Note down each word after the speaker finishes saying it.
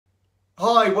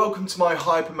Hi, welcome to my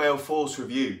Hypermale Force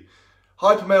review.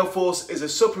 Hypermale Force is a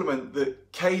supplement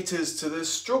that caters to the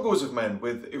struggles of men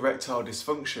with erectile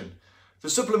dysfunction.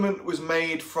 The supplement was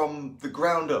made from the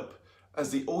ground up as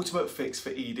the ultimate fix for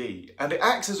ED, and it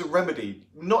acts as a remedy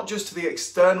not just to the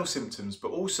external symptoms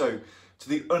but also to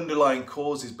the underlying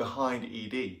causes behind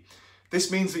ED.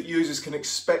 This means that users can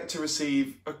expect to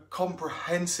receive a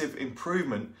comprehensive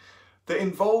improvement that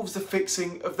involves the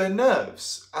fixing of their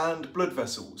nerves and blood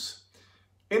vessels.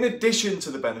 In addition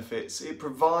to the benefits it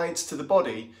provides to the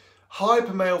body,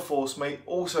 Hypermale Force may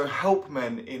also help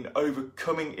men in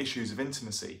overcoming issues of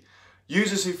intimacy.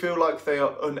 Users who feel like they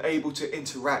are unable to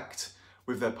interact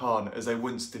with their partner as they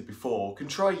once did before can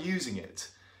try using it.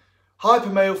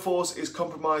 Hypermale Force is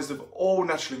comprised of all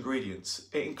natural ingredients.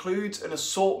 It includes an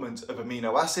assortment of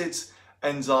amino acids,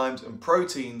 enzymes and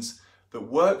proteins that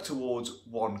work towards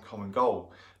one common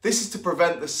goal. This is to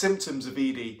prevent the symptoms of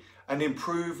ED and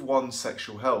improve one's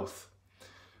sexual health.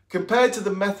 Compared to the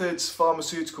methods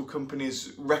pharmaceutical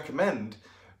companies recommend,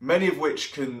 many of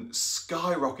which can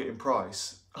skyrocket in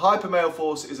price, Hypermale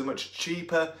Force is a much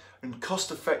cheaper and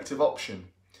cost-effective option.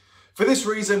 For this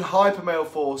reason, Hypermale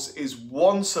Force is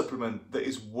one supplement that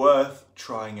is worth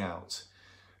trying out.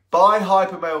 Buy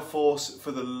Hypermale Force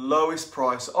for the lowest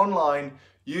price online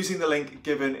using the link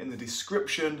given in the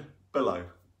description below.